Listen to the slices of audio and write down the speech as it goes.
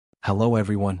Hello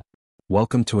everyone.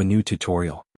 Welcome to a new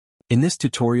tutorial. In this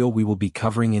tutorial we will be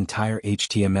covering entire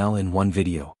HTML in one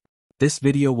video. This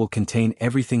video will contain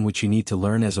everything which you need to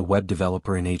learn as a web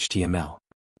developer in HTML.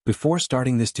 Before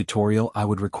starting this tutorial, I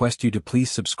would request you to please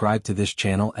subscribe to this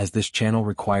channel as this channel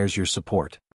requires your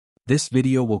support. This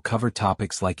video will cover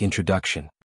topics like introduction,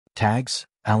 tags,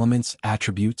 elements,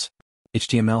 attributes,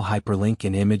 HTML hyperlink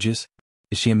and images,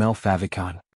 HTML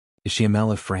favicon,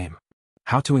 HTML iFrame,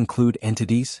 how to include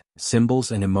entities,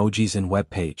 symbols and emojis in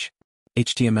Webpage,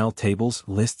 HTML tables,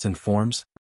 lists and forms,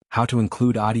 how to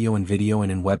include audio and video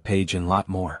in Webpage and lot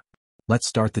more. Let's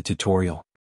start the tutorial.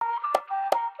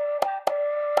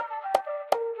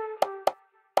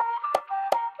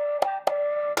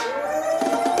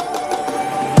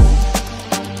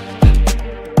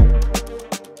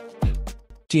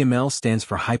 HTML stands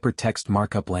for Hypertext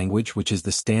Markup Language, which is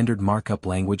the standard markup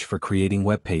language for creating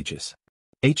web pages.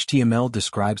 HTML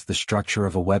describes the structure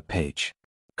of a web page.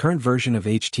 Current version of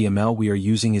HTML we are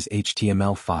using is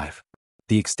HTML5.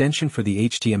 The extension for the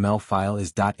HTML file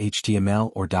is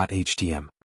 .html or .htm.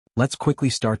 Let's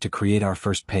quickly start to create our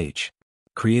first page.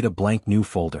 Create a blank new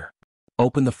folder.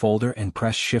 Open the folder and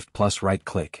press Shift plus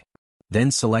right-click. Then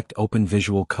select Open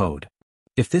Visual Code.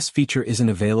 If this feature isn't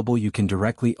available, you can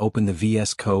directly open the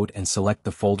VS Code and select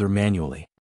the folder manually.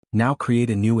 Now create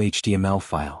a new HTML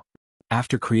file.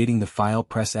 After creating the file,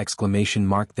 press exclamation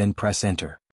mark, then press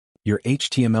Enter. Your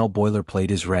HTML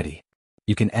boilerplate is ready.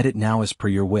 You can edit now as per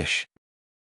your wish.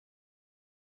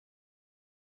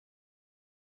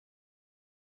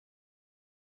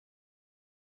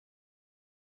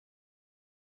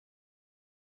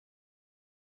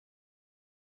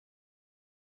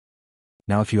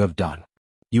 Now if you have done,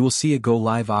 you will see a Go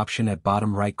Live option at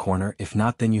bottom right corner. If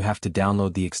not, then you have to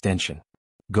download the extension.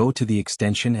 Go to the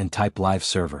extension and type Live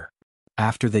Server.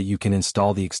 After that you can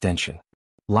install the extension.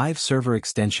 Live Server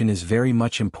extension is very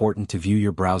much important to view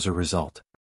your browser result.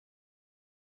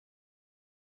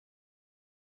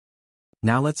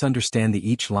 Now let's understand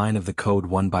each line of the code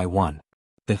one by one.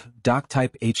 The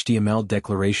doctype HTML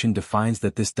declaration defines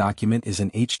that this document is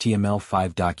an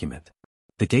HTML5 document.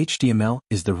 The HTML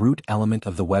is the root element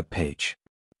of the web page.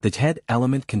 The head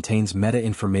element contains meta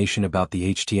information about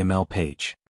the HTML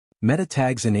page. Meta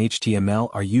tags in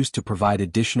HTML are used to provide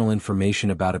additional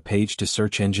information about a page to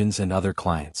search engines and other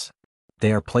clients.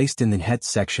 They are placed in the head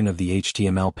section of the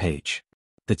HTML page.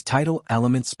 The title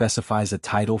element specifies a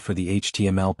title for the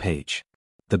HTML page.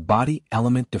 The body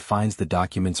element defines the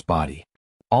document's body.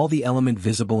 All the elements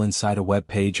visible inside a web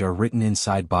page are written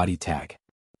inside body tag.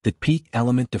 The p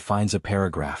element defines a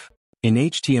paragraph. In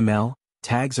HTML,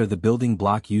 tags are the building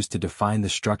block used to define the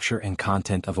structure and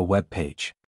content of a web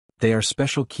page. They are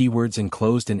special keywords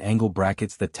enclosed in angle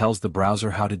brackets that tells the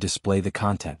browser how to display the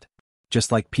content.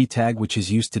 Just like p tag, which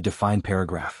is used to define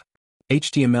paragraph.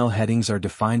 HTML headings are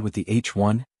defined with the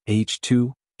h1,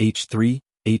 h2, h3,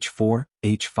 h4,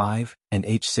 h5, and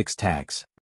h6 tags.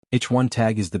 h1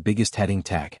 tag is the biggest heading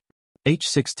tag.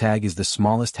 h6 tag is the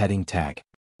smallest heading tag.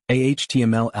 A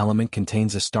HTML element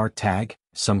contains a start tag,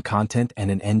 some content, and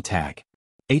an end tag.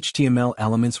 HTML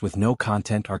elements with no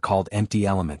content are called empty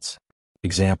elements.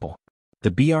 Example: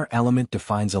 the BR element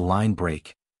defines a line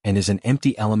break and is an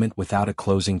empty element without a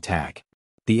closing tag.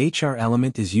 The HR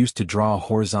element is used to draw a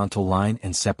horizontal line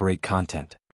and separate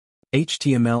content.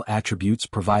 HTML attributes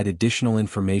provide additional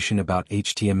information about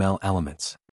HTML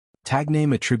elements. Tag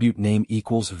name attribute name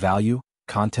equals value,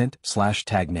 content, /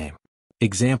 tag name.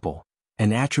 Example: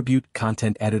 an attribute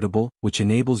content editable, which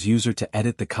enables user to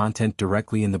edit the content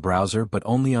directly in the browser but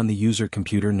only on the user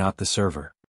computer, not the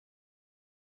server.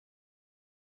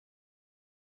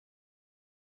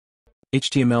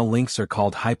 HTML links are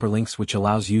called hyperlinks, which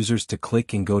allows users to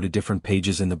click and go to different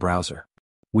pages in the browser.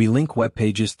 We link web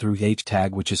pages through h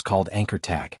tag, which is called anchor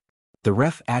tag. The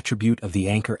ref attribute of the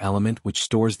anchor element, which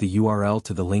stores the URL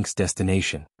to the link's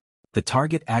destination. The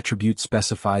target attribute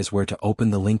specifies where to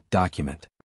open the linked document.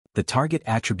 The target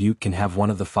attribute can have one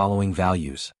of the following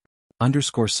values.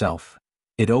 _self.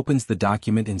 It opens the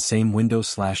document in same window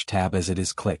 / tab as it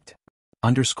is clicked.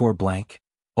 _blank.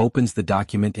 Opens the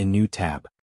document in new tab.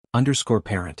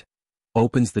 _parent.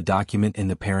 Opens the document in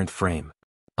the parent frame.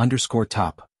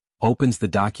 _top. Opens the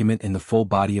document in the full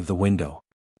body of the window.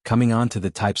 Coming on to the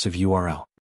types of URL.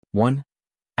 1.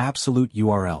 Absolute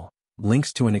URL.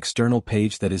 Links to an external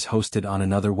page that is hosted on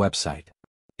another website.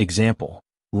 Example: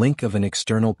 link of an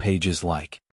external page is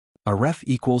like a ref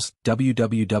equals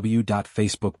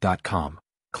www.facebook.com.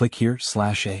 Click here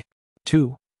 /a.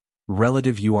 2.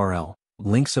 Relative URL.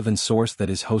 Links of a source that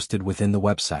is hosted within the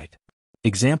website.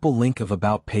 Example: link of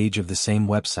about page of the same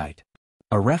website.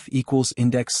 A ref equals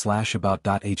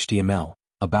index/about.html.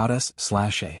 About Us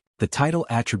 /A. The title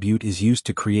attribute is used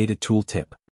to create a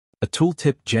tooltip. A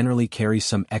tooltip generally carries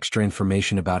some extra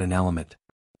information about an element.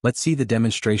 Let's see the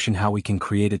demonstration how we can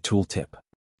create a tooltip.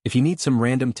 If you need some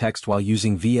random text while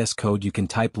using VS Code, you can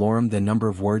type lorem, then number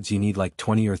of words you need like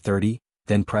 20 or 30,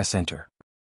 then press enter.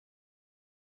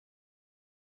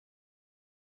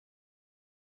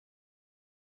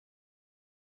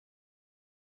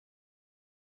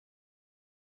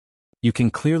 You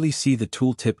can clearly see the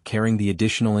tooltip carrying the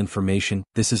additional information.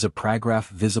 This is a paragraph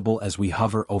visible as we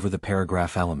hover over the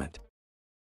paragraph element.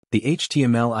 The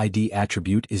HTML ID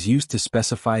attribute is used to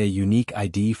specify a unique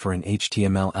ID for an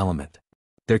HTML element.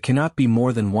 There cannot be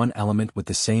more than one element with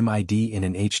the same ID in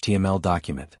an HTML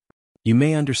document. You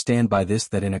may understand by this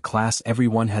that in a class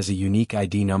everyone has a unique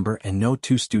ID number and no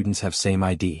two students have same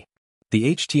ID.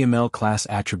 The HTML class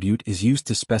attribute is used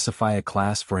to specify a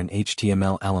class for an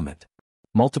HTML element.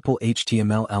 Multiple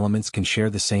HTML elements can share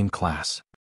the same class.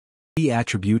 The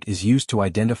attribute is used to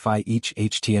identify each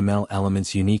HTML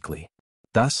elements uniquely.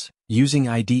 Thus, using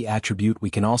ID attribute we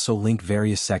can also link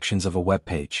various sections of a web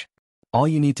page. All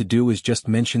you need to do is just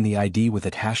mention the ID with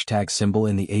a hashtag symbol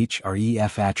in the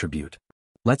href attribute.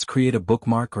 Let's create a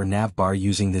bookmark or navbar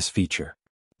using this feature.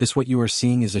 What you are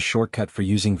seeing is a shortcut for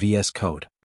using VS Code.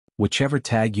 Whichever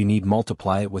tag you need,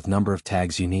 multiply it with number of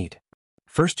tags you need.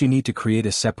 First you need to create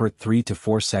a separate 3 to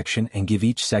 4 section and give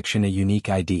each section a unique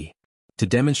ID. To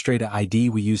demonstrate a ID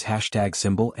we use hashtag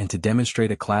symbol, and to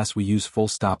demonstrate a class we use full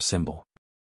stop symbol.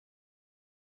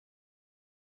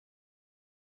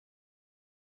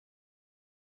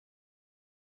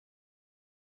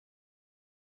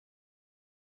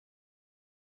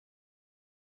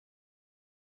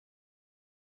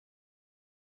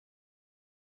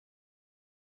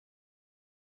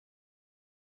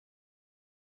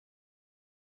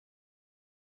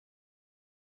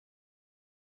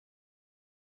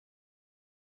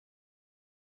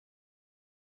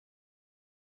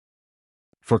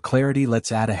 For clarity,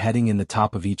 let's add a heading in the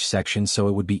top of each section so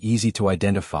it would be easy to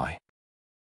identify.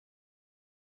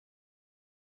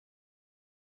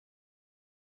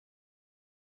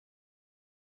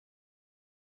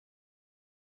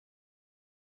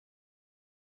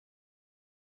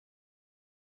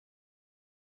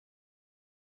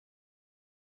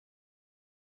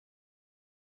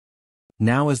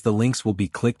 Now as the links will be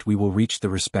clicked, we will reach the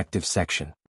respective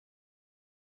section.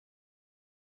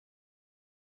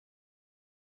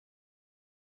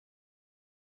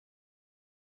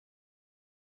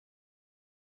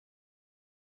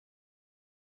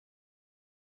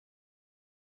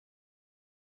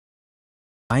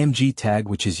 IMG tag,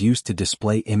 which is used to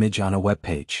display image on a web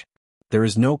page. There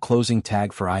is no closing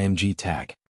tag for IMG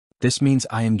tag. This means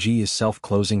IMG is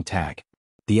self-closing tag.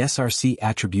 The src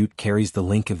attribute carries the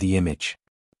link of the image.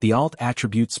 The alt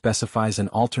attribute specifies an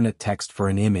alternate text for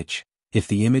an image, if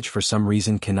the image for some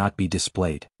reason cannot be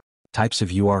displayed. Types of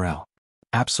URL.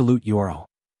 Absolute URL.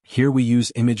 Here we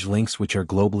use image links which are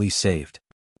globally saved.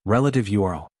 Relative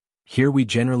URL. Here we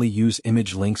generally use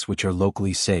image links which are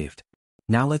locally saved.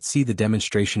 Now let's see the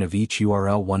demonstration of each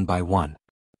URL one by one.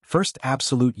 First,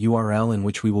 absolute URL, in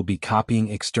which we will be copying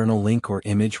external link or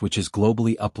image which is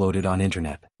globally uploaded on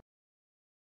internet.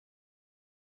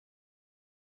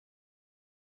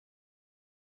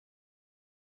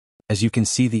 As you can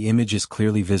see, the image is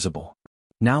clearly visible.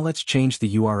 Now let's change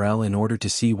the URL in order to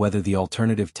see whether the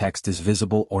alternative text is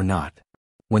visible or not.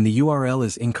 When the URL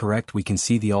is incorrect, we can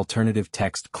see the alternative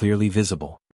text clearly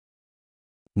visible.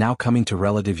 Now coming to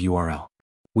relative URL.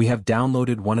 We have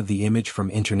downloaded one of the image from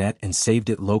internet and saved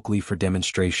it locally for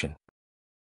demonstration.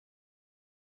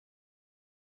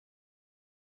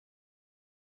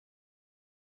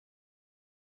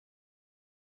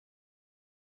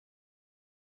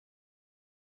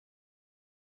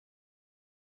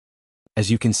 As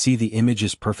you can see, the image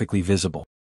is perfectly visible.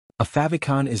 A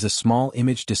favicon is a small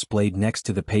image displayed next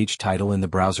to the page title in the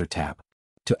browser tab.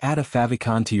 To add a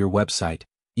favicon to your website,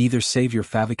 either save your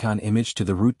favicon image to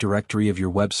the root directory of your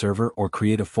web server or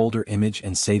create a folder image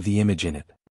and save the image in it.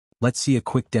 Let's see a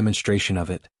quick demonstration of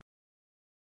it.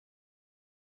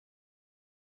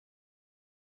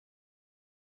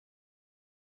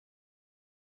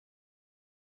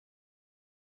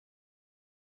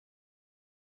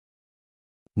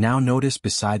 Now notice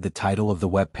beside the title of the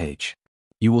web page,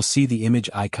 you will see the image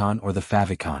icon or the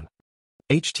favicon.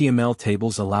 HTML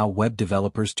tables allow web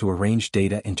developers to arrange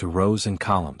data into rows and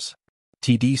columns.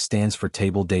 TD stands for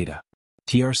table data.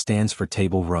 TR stands for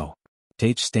table row.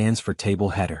 H stands for table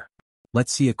header.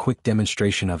 Let's see a quick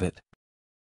demonstration of it.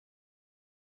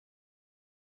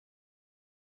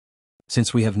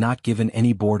 Since we have not given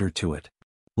any border to it,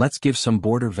 let's give some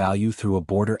border value through a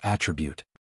border attribute.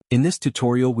 In this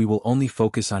tutorial we will only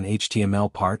focus on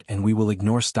HTML part and we will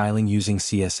ignore styling using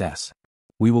CSS.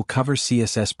 We will cover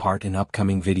CSS part in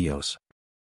upcoming videos.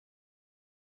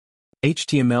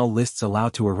 HTML lists allow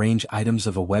to arrange items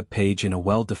of a web page in a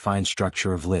well-defined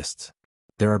structure of lists.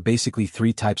 There are basically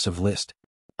three types of list: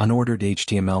 unordered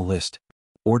HTML list,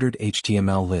 ordered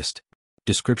HTML list,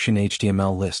 description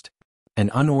HTML list. An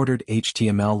unordered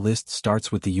HTML list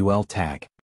starts with the UL tag.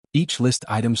 Each list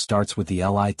item starts with the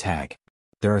LI tag.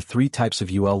 There are three types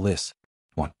of UL lists: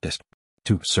 1. Disk,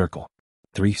 2. Circle,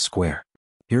 3. Square.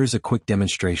 Here is a quick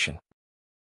demonstration.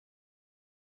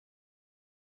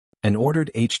 An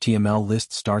ordered HTML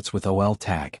list starts with OL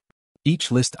tag. Each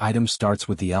list item starts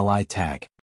with the LI tag.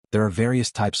 There are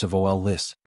various types of OL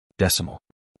lists: decimal,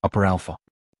 upper alpha,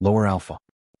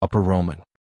 upper Roman,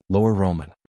 lower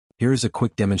Roman. Here is a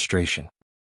quick demonstration.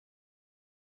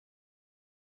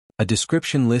 A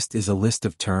description list is a list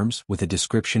of terms with a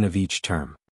description of each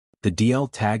term. The DL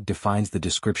tag defines the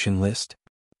description list.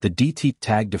 The DT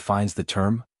tag defines the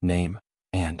term, name,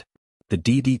 and the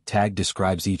DD tag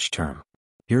describes each term.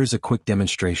 Here is a quick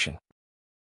demonstration.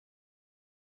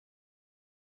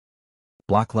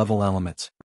 Block level elements.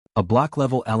 A block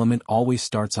level element always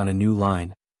starts on a new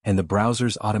line, and the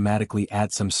browsers automatically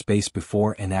add some space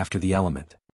before and after the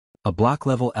element. A block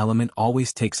level element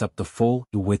always takes up the full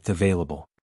width available.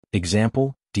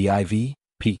 Example, div,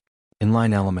 p.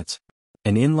 Inline elements.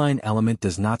 An inline element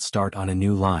does not start on a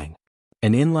new line.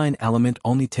 An inline element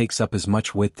only takes up as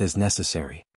much width as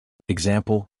necessary.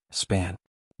 Example, span.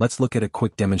 Let's look at a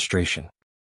quick demonstration.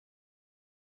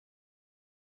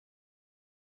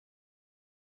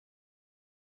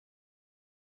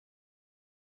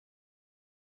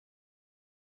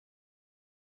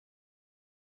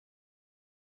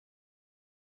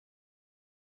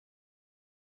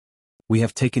 We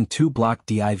have taken two block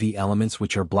div elements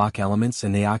which are block elements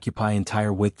and they occupy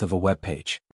entire width of a web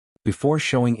page. Before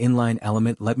showing inline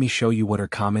element, let me show you what are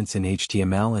comments in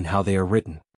HTML and how they are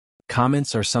written.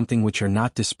 Comments are something which are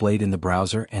not displayed in the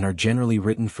browser and are generally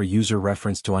written for user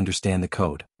reference to understand the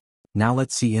code. Now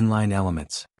let's see inline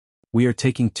elements. We are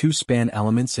taking two span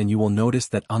elements and you will notice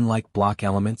that unlike block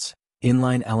elements,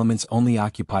 inline elements only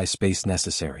occupy space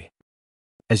necessary.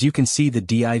 As you can see, the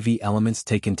div elements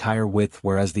take entire width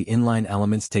whereas the inline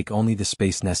elements take only the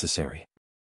space necessary.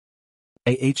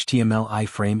 A HTML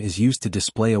iFrame is used to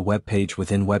display a web page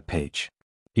within Webpage.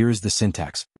 Here is the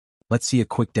syntax. Let's see a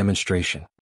quick demonstration.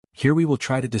 Here we will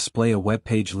try to display a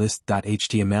webpage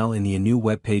list.html in the new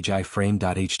webpage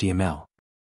iframe.html.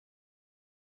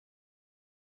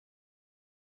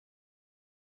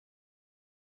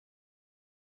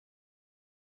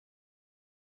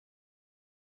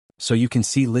 So you can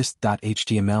see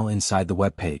list.html inside the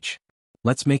web page.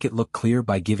 Let's make it look clear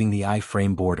by giving the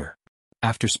iframe border.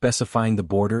 After specifying the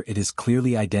border, it is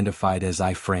clearly identified as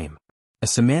iframe. A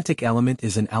semantic element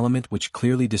is an element which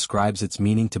clearly describes its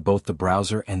meaning to both the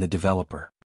browser and the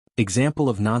developer. Example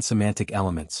of non-semantic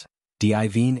elements: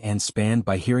 div and span.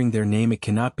 By hearing their name it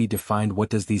cannot be defined what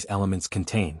does these elements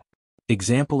contain.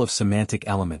 Example of semantic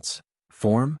elements: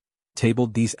 form, table.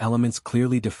 These elements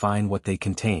clearly define what they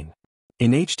contain.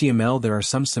 In HTML there are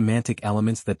some semantic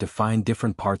elements that define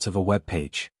different parts of a web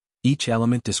page. Each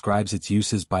element describes its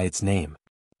uses by its name.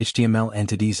 HTML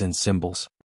entities and symbols.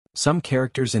 Some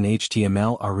characters in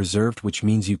HTML are reserved, which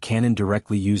means you can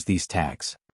indirectly use these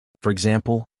tags. For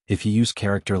example, if you use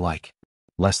character like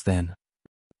less than,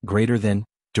 greater than,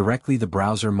 directly the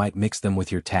browser might mix them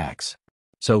with your tags.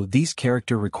 So these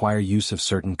characters require use of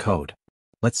certain code.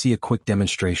 Let's see a quick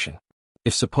demonstration.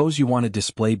 If suppose you want to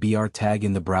display BR tag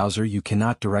in the browser, you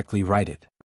cannot directly write it.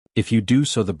 If you do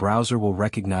so, the browser will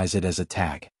recognize it as a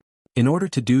tag. In order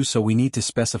to do so, we need to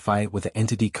specify it with an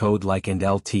entity code like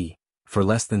AND-LT, for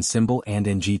less than symbol, and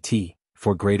NGT,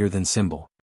 for greater than symbol.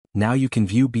 Now you can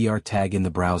view BR tag in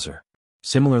the browser.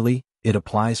 Similarly, it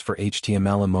applies for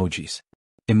HTML emojis.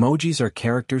 Emojis are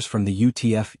characters from the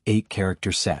UTF-8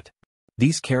 character set.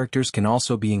 These characters can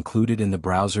also be included in the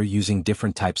browser using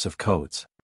different types of codes.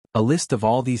 A list of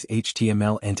all these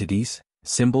HTML entities,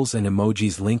 symbols and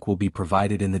emojis link will be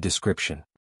provided in the description.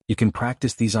 You can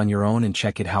practice these on your own and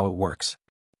check it how it works.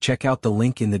 Check out the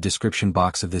link in the description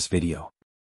box of this video.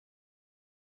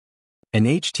 An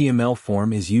HTML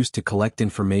form is used to collect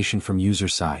information from user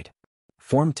side.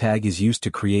 Form tag is used to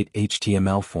create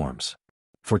HTML forms.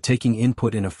 For taking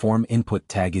input in a form, input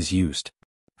tag is used.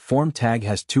 Form tag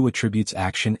has two attributes: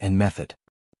 action and method.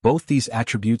 Both these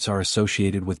attributes are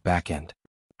associated with backend.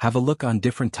 Have a look on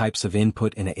different types of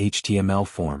input in a HTML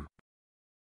form.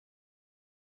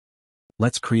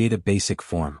 Let's create a basic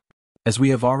form. As we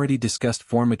have already discussed,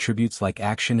 form attributes like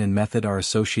action and method are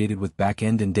associated with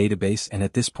backend and database, and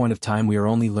at this point of time we are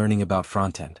only learning about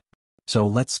frontend. So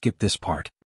let's skip this part.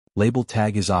 Label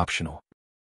tag is optional.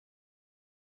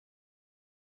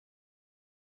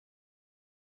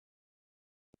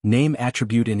 Name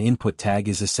attribute and input tag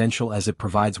is essential as it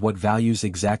provides what values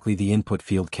exactly the input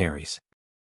field carries.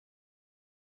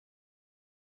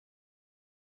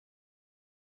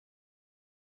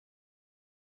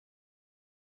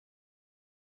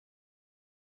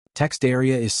 Text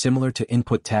area is similar to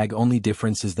input tag, only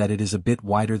difference is that it is a bit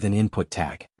wider than input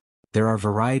tag. There are a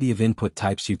variety of input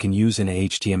types you can use in a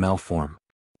HTML form.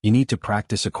 You need to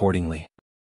practice accordingly.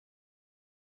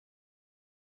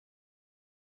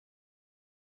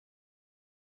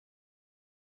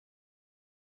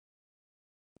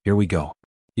 Here we go.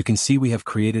 You can see we have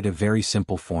created a very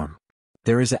simple form.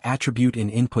 There is an attribute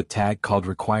in input tag called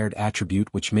required attribute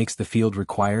which makes the field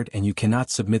required, and you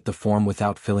cannot submit the form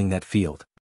without filling that field.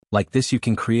 Like this, you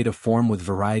can create a form with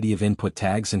variety of input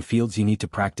tags and fields. You need to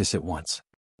practice it once.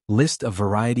 List of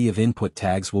variety of input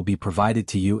tags will be provided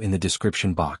to you in the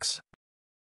description box.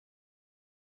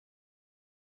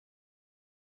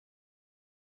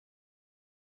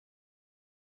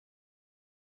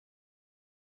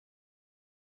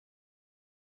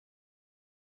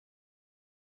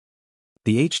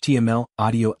 The HTML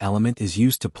audio element is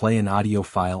used to play an audio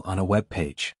file on a web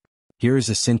page. Here is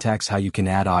a syntax how you can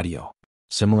add audio.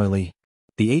 Similarly,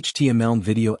 the HTML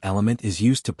video element is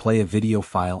used to play a video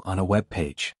file on a web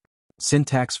page.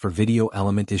 Syntax for video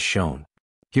element is shown.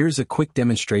 Here's a quick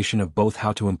demonstration of both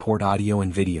how to import audio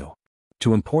and video.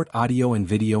 To import audio and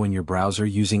video in your browser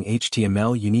using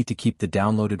HTML, you need to keep the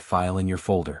downloaded file in your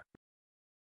folder.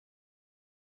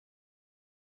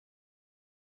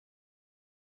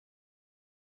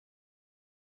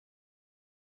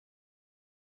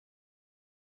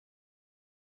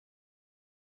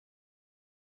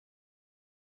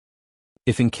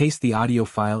 If in case the audio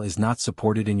file is not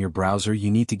supported in your browser,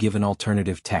 you need to give an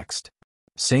alternative text.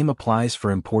 Same applies for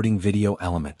importing video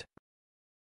element.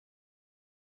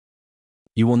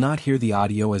 You will not hear the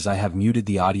audio as I have muted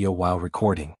the audio while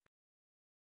recording.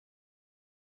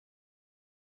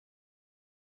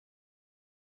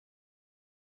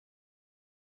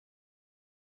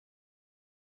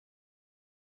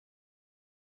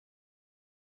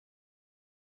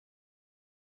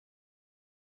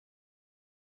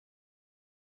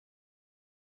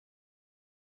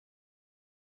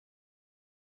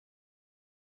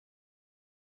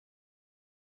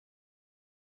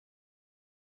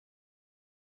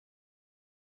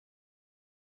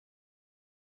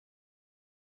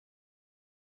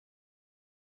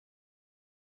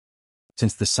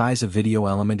 Since the size of video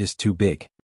element is too big,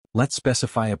 let's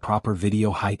specify a proper video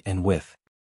height and width.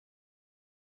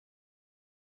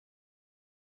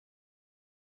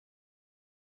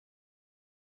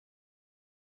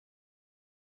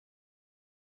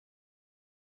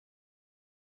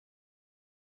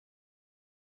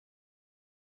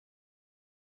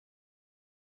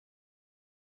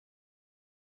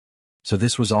 So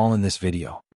this was all in this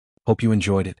video. Hope you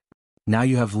enjoyed it. Now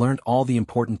you have learned all the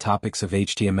important topics of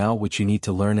HTML which you need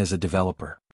to learn as a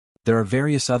developer. There are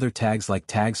various other tags like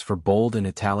tags for bold and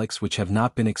italics which have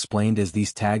not been explained, as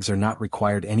these tags are not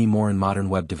required anymore in modern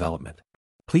web development.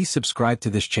 Please subscribe to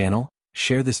this channel,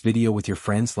 share this video with your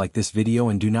friends, like this video,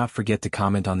 and do not forget to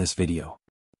comment on this video.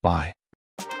 Bye.